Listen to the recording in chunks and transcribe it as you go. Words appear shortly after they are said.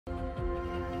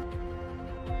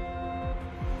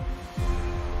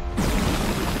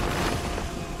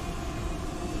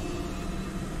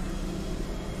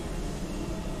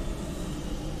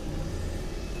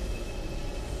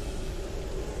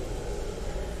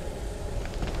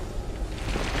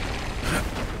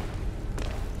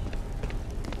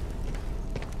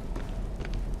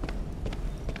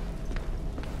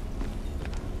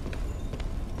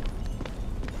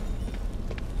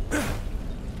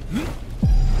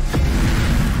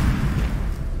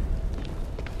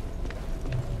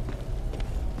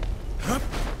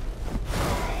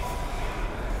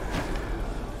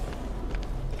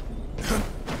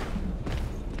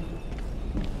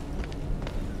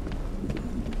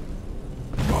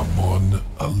Mammon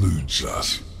eludes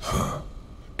us. Huh.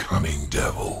 Cunning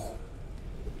devil.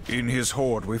 In his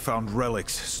hoard we found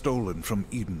relics stolen from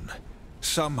Eden.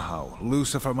 Somehow,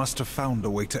 Lucifer must have found a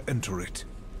way to enter it.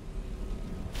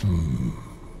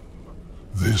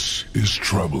 This is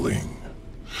troubling.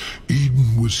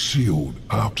 Eden was sealed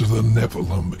after the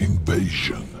Nephilim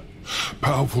invasion.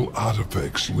 Powerful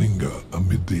artifacts linger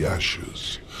amid the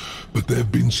ashes, but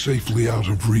they've been safely out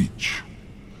of reach.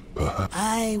 Perhaps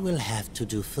I will have to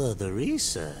do further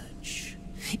research.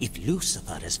 If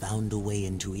Lucifer has found a way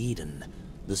into Eden,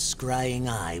 the scrying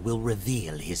eye will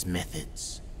reveal his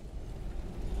methods.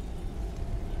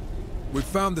 We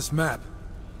found this map.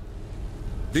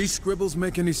 These scribbles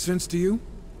make any sense to you?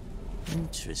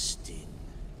 Interesting.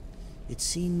 It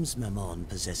seems Mammon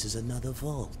possesses another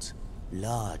vault,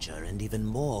 larger and even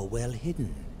more well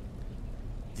hidden.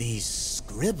 These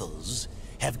scribbles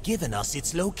have given us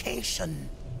its location.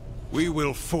 We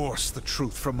will force the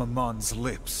truth from Mammon's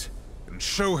lips, and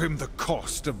show him the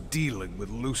cost of dealing with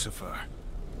Lucifer.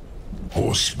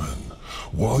 Horsemen,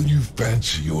 while you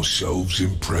fancy yourselves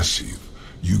impressive,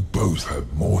 you both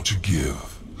have more to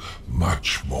give.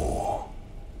 Much more.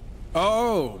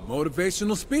 Oh,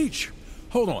 motivational speech.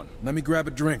 Hold on, let me grab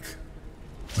a drink.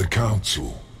 The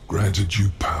Council granted you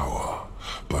power,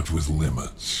 but with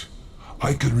limits.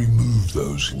 I can remove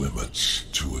those limits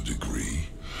to a degree,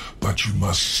 but you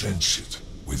must sense it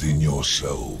within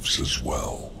yourselves as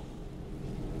well.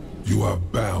 You are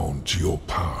bound to your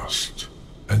past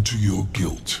and to your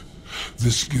guilt.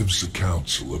 This gives the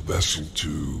Council a vessel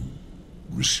to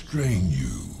restrain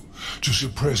you, to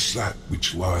suppress that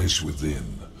which lies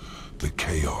within, the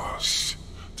chaos,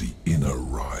 the inner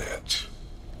riot.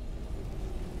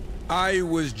 I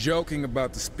was joking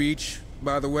about the speech,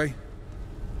 by the way.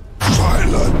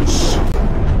 Silence!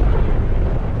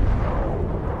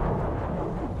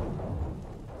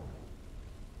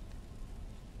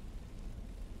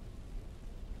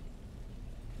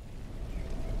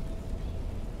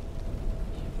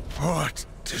 What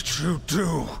did you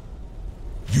do?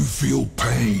 You feel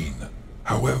pain.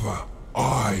 However,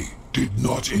 I did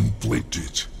not inflict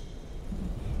it.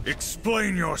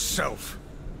 Explain yourself.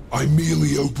 I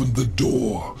merely opened the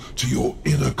door to your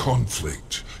inner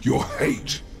conflict, your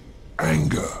hate,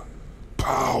 anger,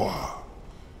 power.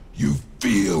 You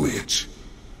feel it,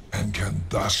 and can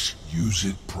thus use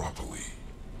it properly.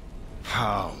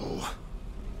 How?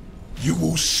 You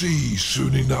will see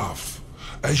soon enough.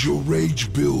 As your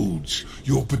rage builds,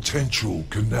 your potential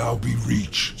can now be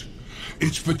reached.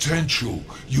 Its potential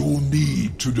you will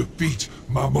need to defeat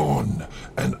Mammon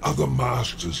and other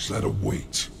masters that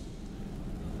await.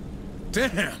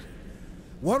 Damn!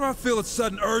 Why do I feel a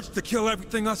sudden urge to kill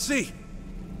everything I see?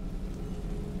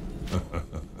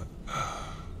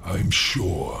 I'm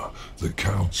sure the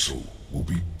Council will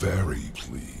be very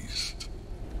pleased.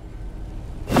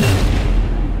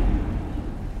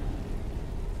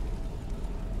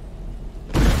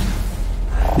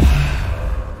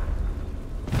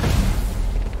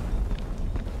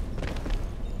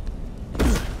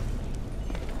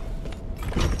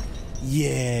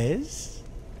 Yes?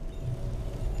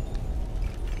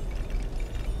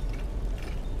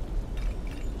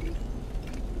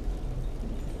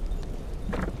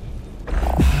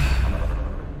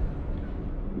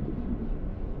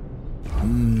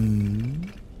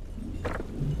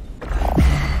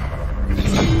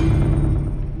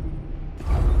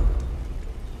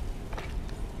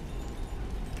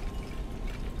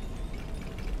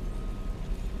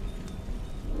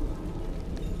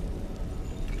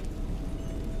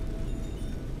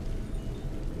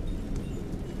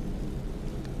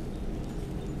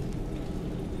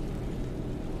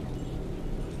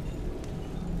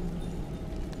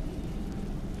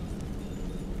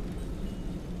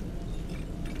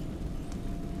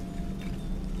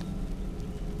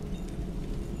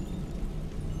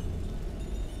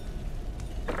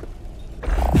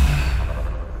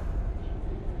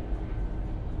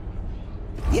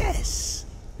 Yes,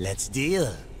 let's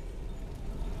deal.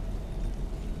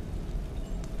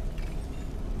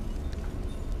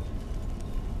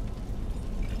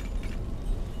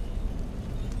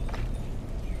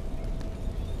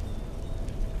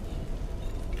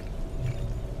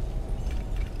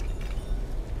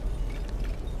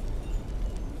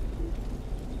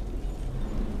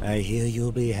 I hear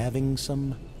you'll be having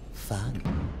some fun.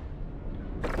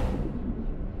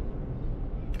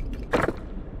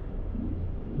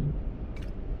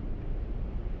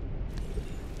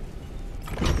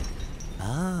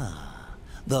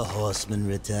 The Horsemen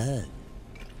return.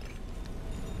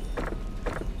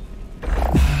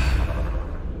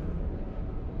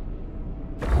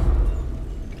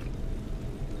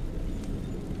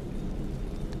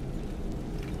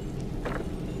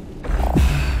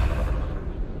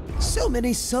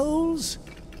 many souls,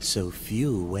 so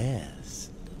few wares.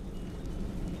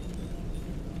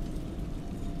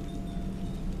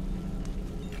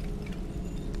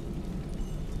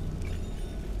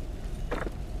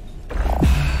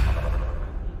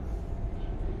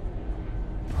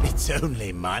 It's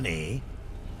only money.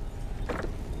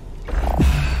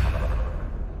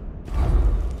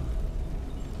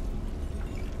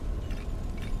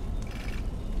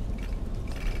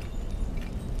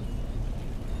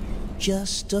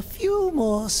 Just a few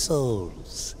more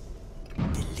souls.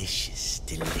 Delicious,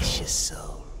 delicious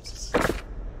souls.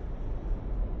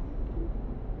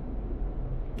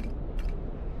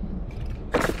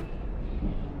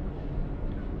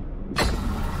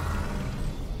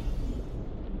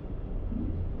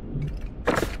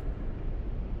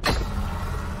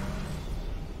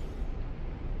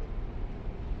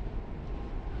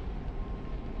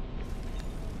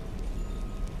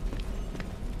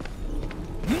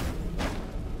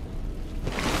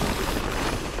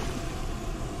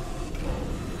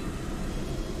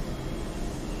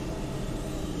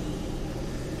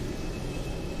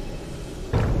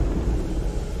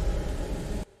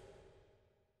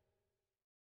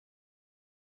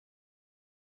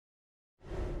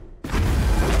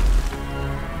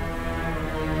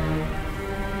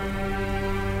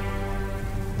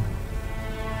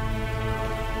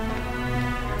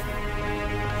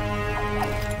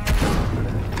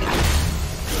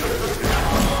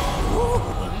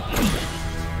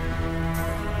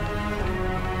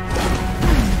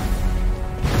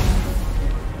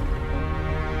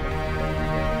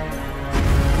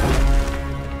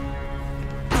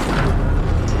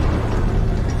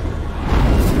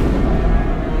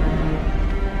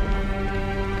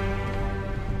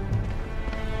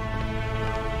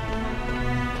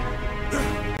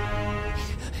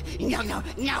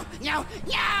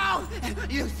 No!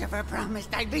 Lucifer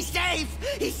promised I'd be safe!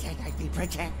 He said I'd be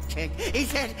protected!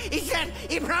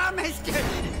 He promised!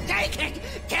 Take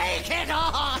it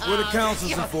all! We're the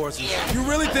council's enforcers. You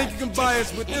really think you can buy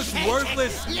us with this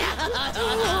worthless...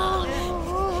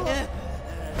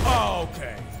 Oh,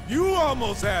 okay. You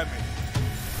almost had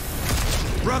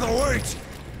me. Brother, wait!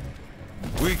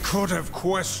 We could have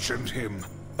questioned him.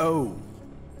 Oh,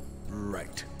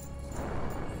 right.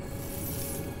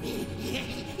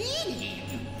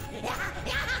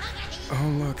 Oh,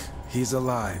 look. He's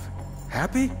alive.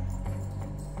 Happy?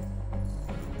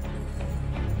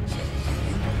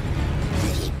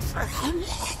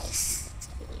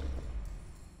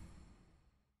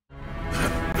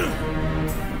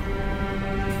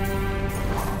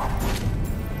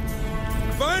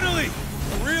 Finally!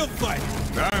 A real fight!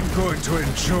 I'm going to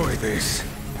enjoy this.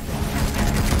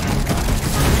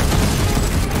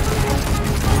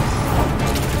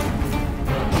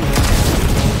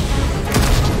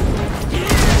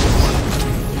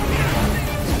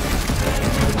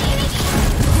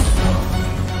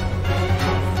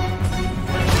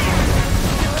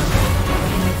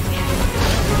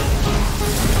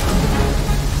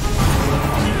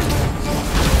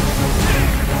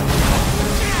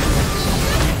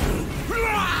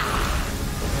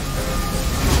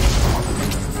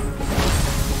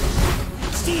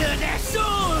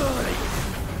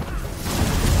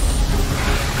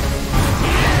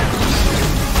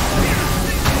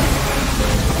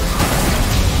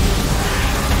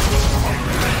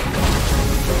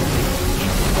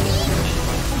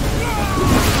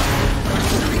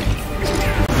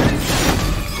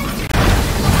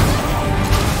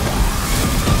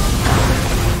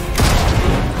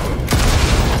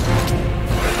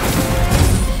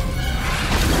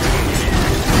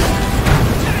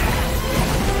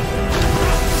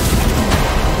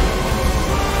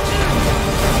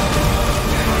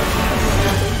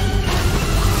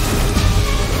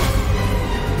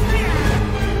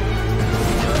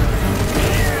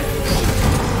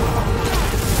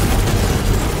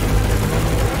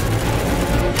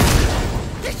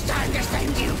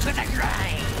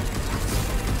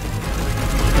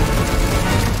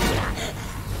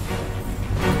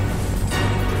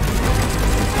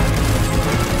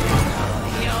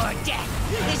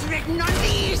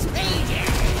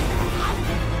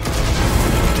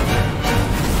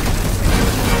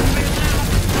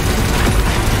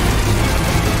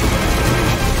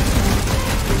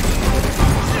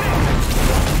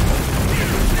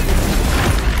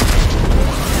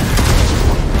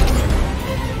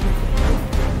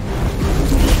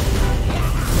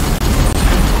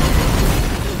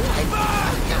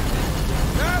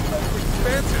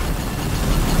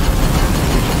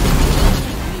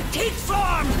 Take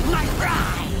form, my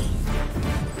bride!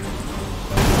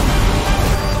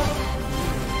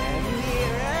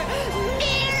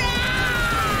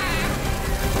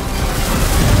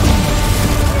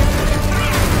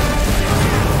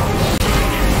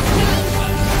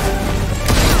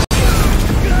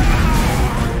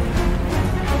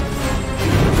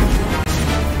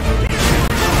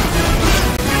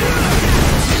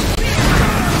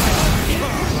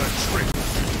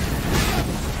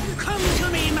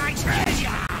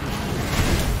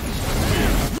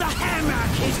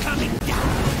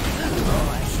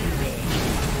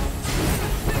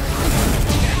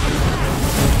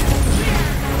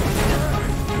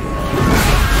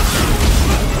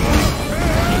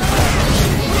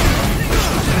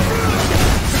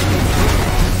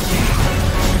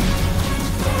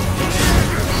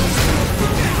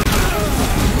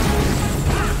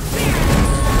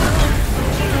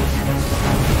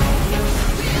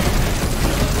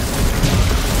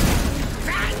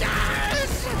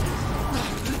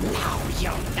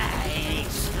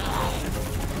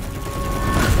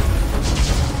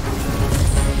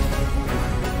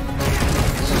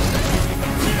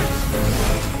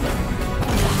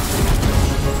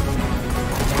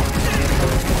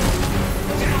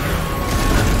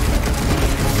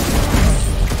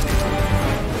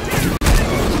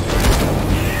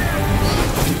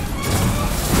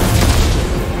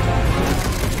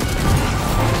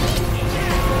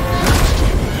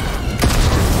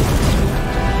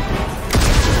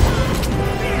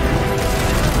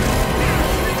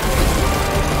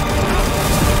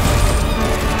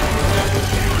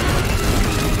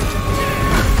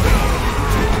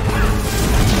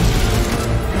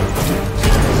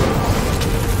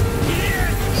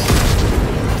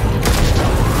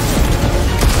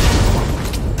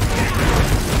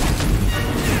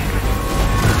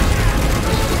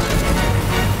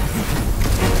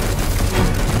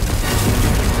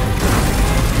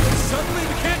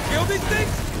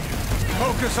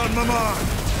 Focus on Mammon!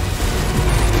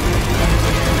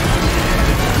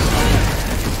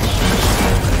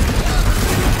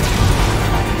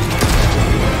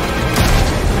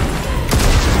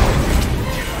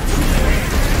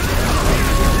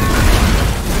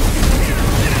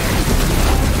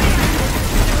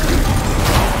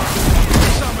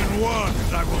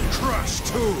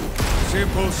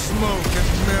 Simple smoke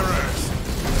and mirrors.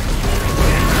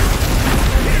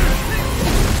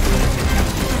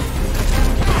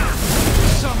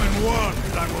 Summon one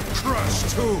that will crush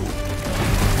two.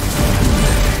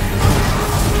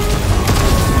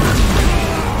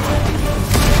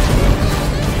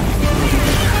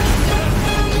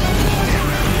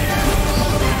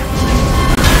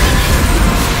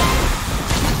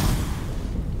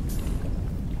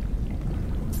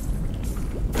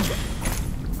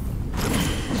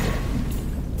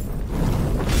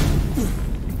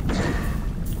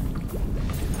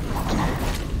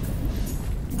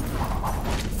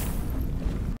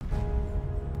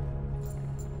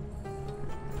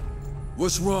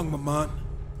 What's wrong, Mammon?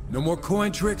 No more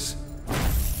coin tricks?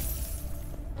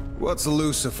 What's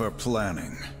Lucifer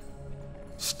planning?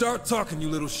 Start talking, you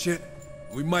little shit.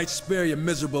 We might spare your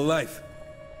miserable life.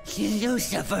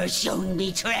 Lucifer's shown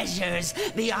me treasures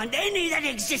beyond any that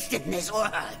exist in this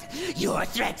world. Your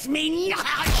threats mean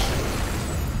nothing.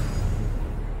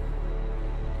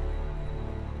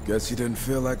 Guess you didn't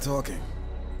feel like talking.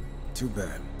 Too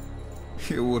bad.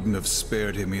 You wouldn't have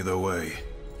spared him either way.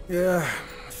 Yeah,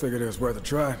 I figured it was worth a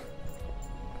try.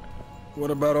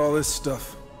 What about all this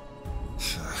stuff?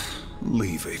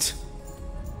 Leave it.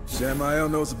 Samael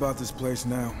knows about this place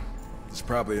now. There's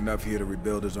probably enough here to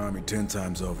rebuild his army 10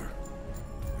 times over.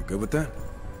 You good with that?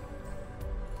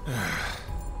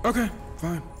 Okay,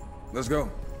 fine. Let's go.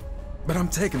 But I'm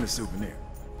taking the souvenir.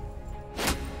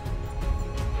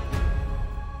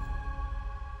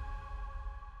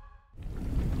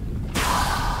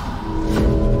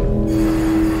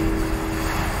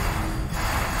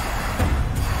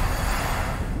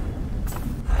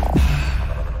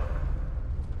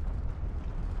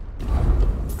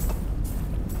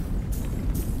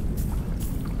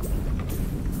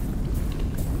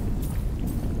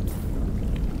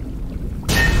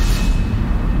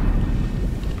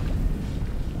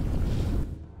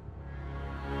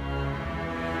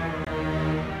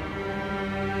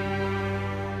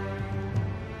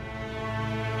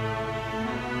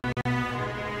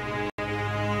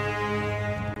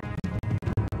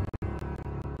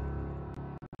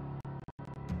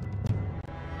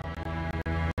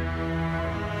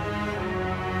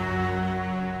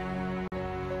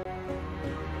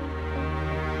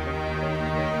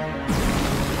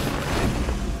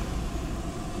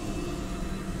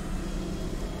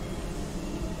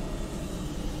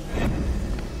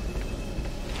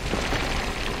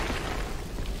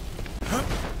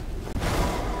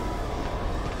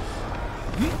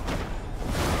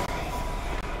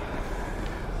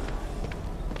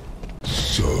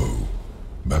 So,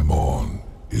 Mammon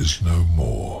is no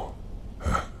more.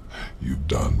 You've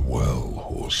done well,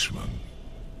 Horseman.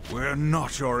 We're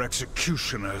not your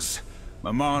executioners.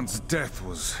 Mammon's death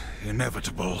was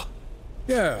inevitable.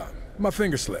 Yeah, my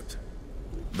finger slipped.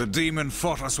 The demon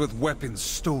fought us with weapons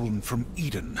stolen from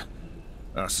Eden.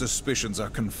 Our suspicions are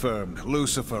confirmed.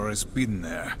 Lucifer has been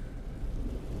there.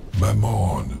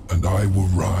 Mammon and I were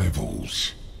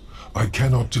rivals. I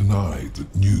cannot deny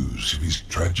that news of his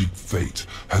tragic fate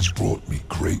has brought me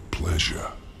great pleasure.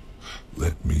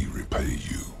 Let me repay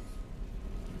you.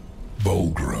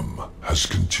 Vulgrim has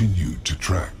continued to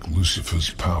track Lucifer's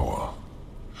power.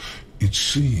 It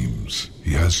seems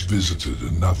he has visited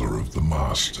another of the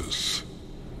Masters.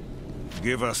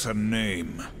 Give us a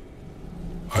name.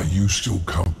 Are you still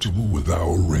comfortable with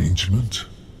our arrangement?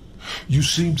 You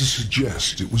seem to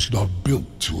suggest it was not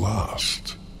built to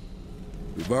last.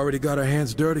 We've already got our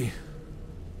hands dirty.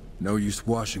 No use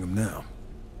washing them now.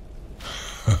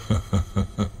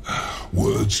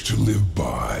 Words to live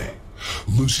by.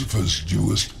 Lucifer's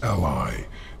newest ally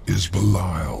is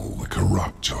Belial the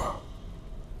Corruptor.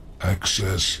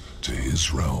 Access to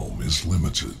his realm is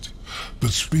limited,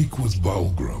 but speak with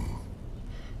Vulgrim.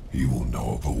 He will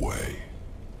know of a way.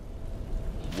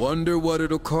 Wonder what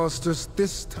it'll cost us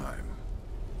this time.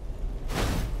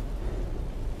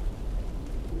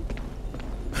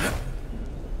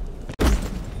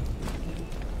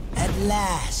 At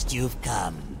last you've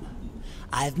come.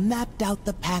 I've mapped out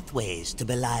the pathways to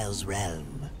Belial's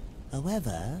realm.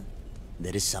 However,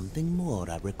 there is something more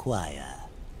I require.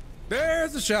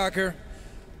 There's the shocker.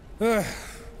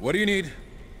 What do you need?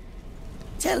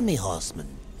 Tell me, Horseman,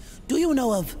 do you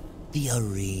know of the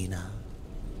arena?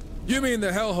 You mean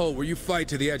the hellhole where you fight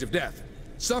to the edge of death?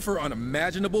 suffer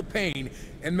unimaginable pain,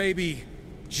 and maybe,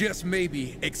 just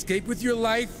maybe, escape with your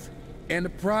life and a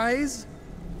prize?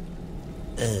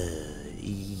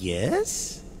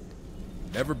 Yes?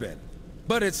 Never been.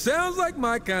 But it sounds like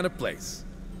my kind of place.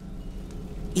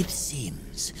 It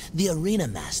seems the Arena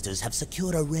Masters have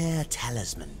secured a rare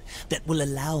talisman that will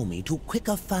allow me to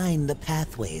quicker find the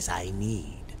pathways I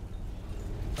need.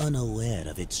 Unaware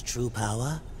of its true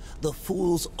power, the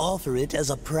fools offer it as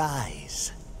a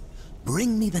prize.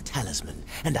 Bring me the talisman,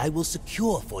 and I will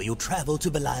secure for you travel to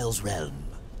Belial's realm.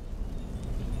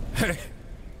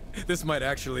 This might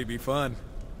actually be fun.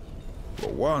 For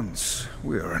once,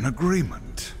 we are in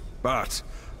agreement. But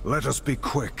let us be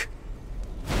quick.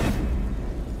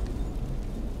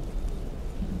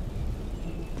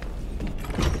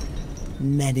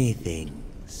 Many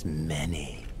things,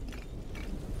 many.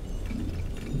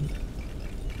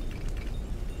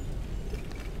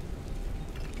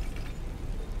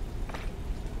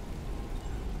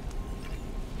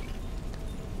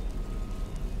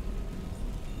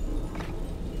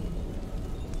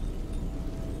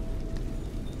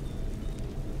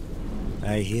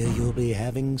 I hear you'll be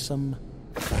having some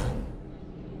fun.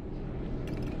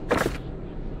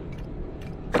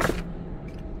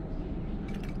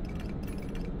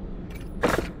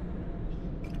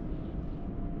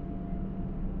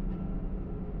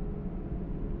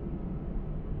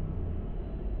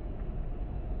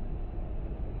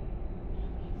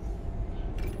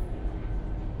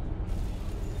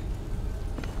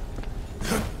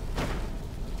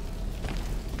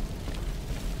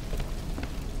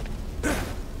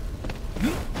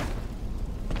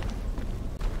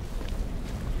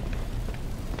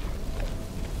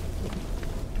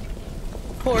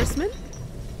 Horseman?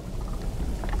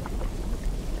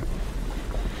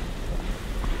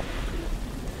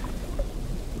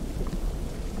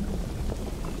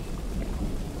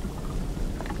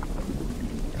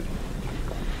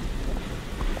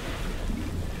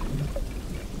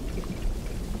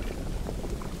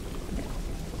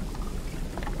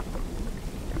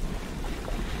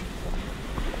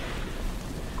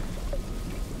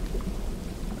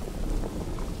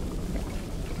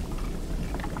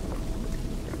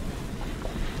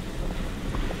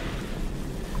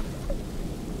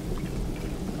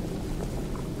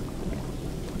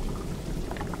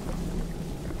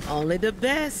 Only the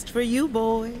best for you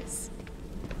boys.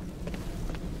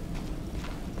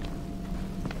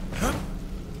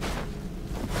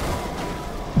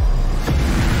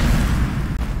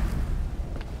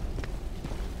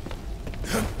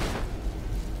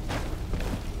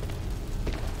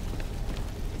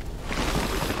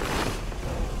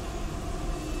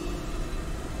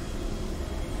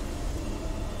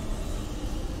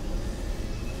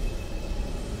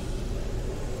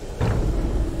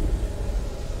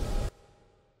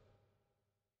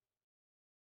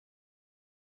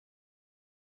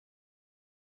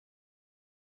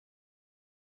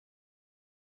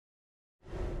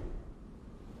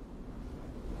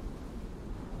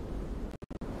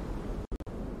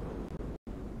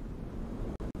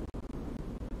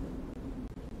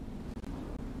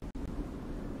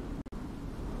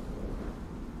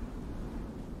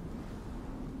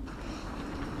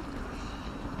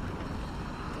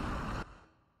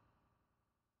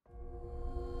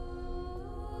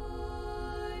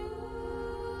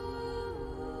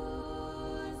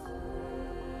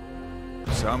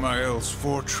 Samael's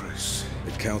fortress.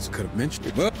 The council could have mentioned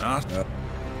it, but Not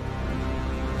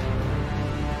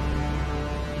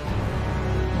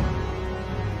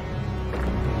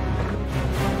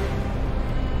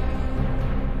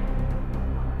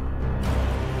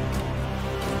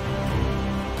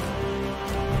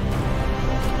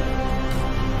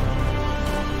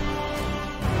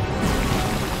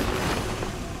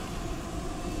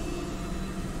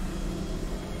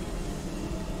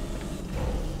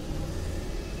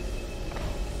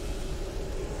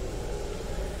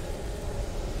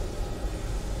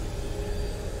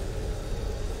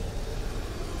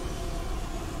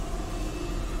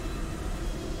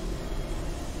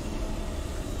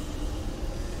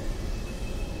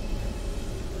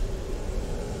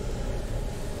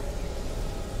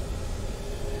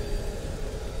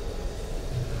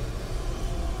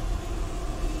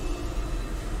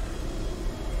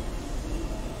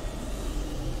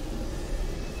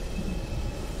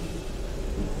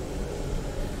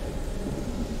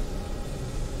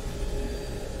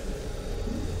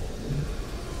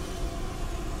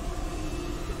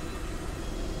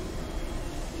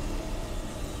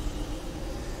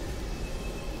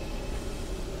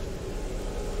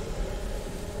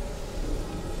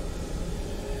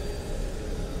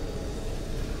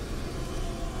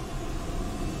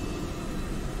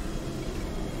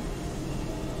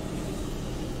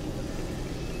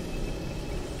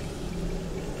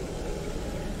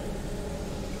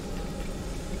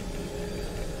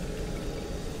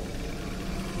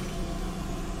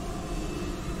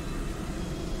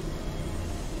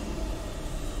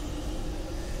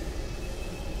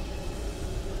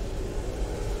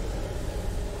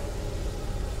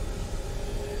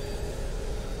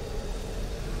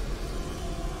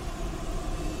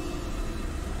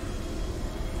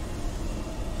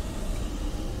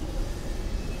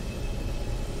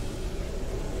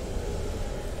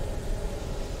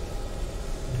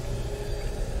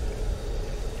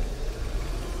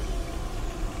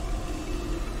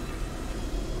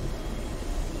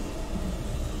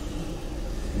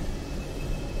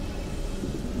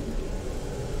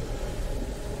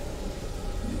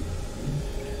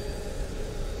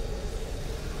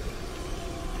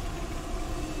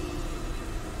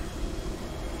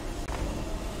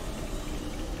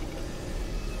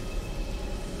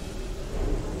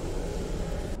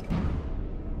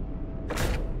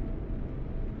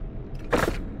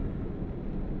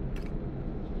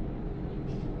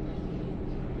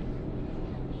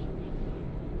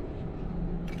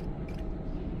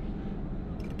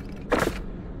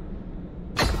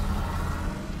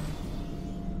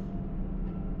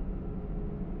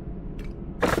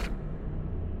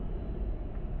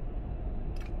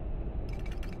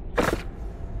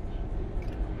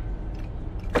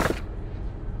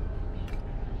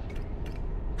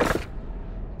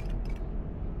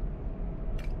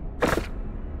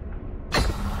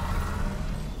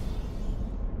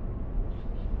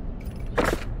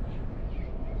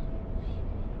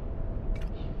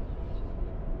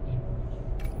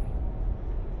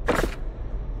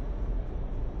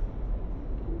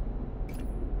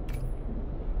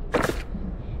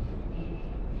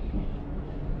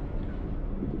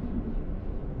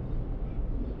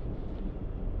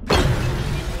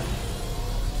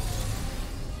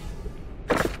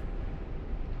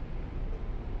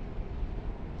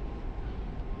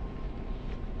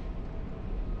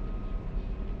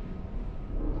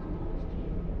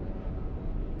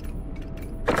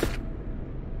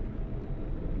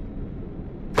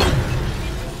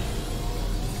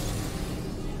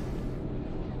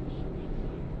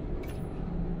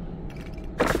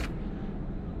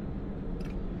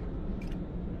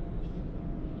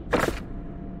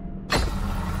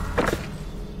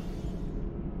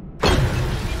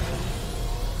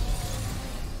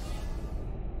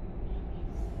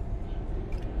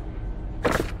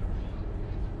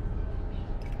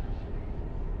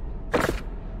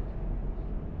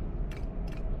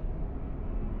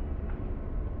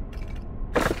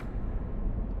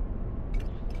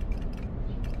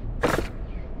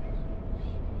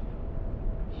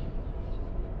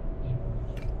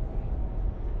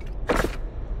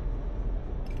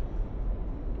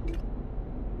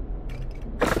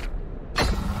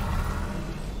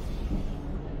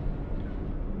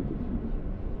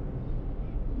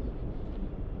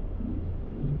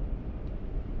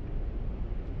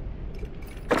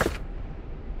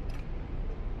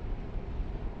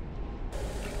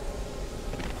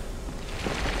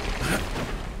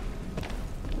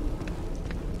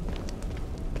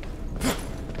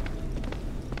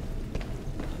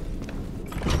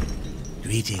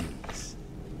Greetings.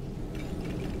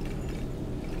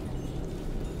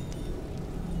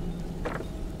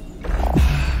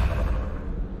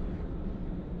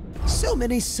 So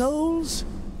many souls,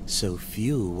 so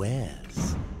few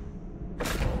wares.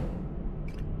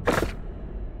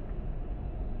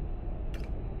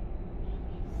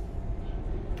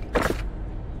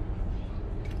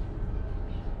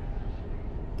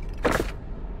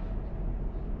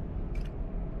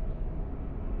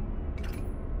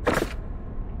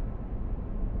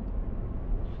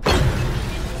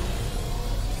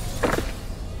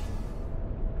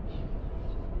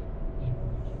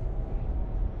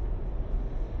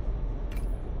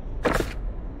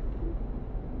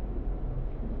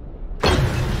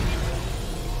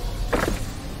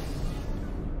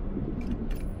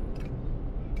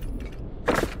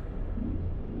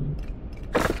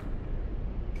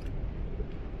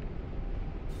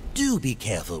 Do be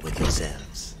careful with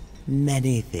yourselves.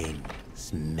 Many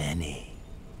things, many.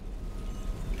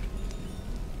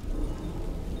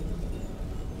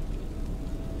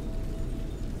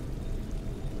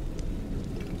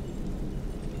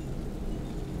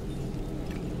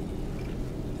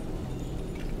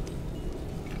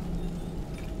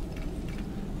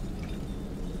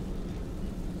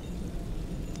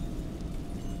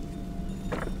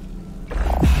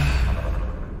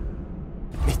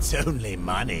 It's only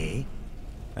money.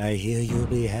 I hear you'll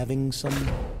be having some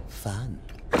fun.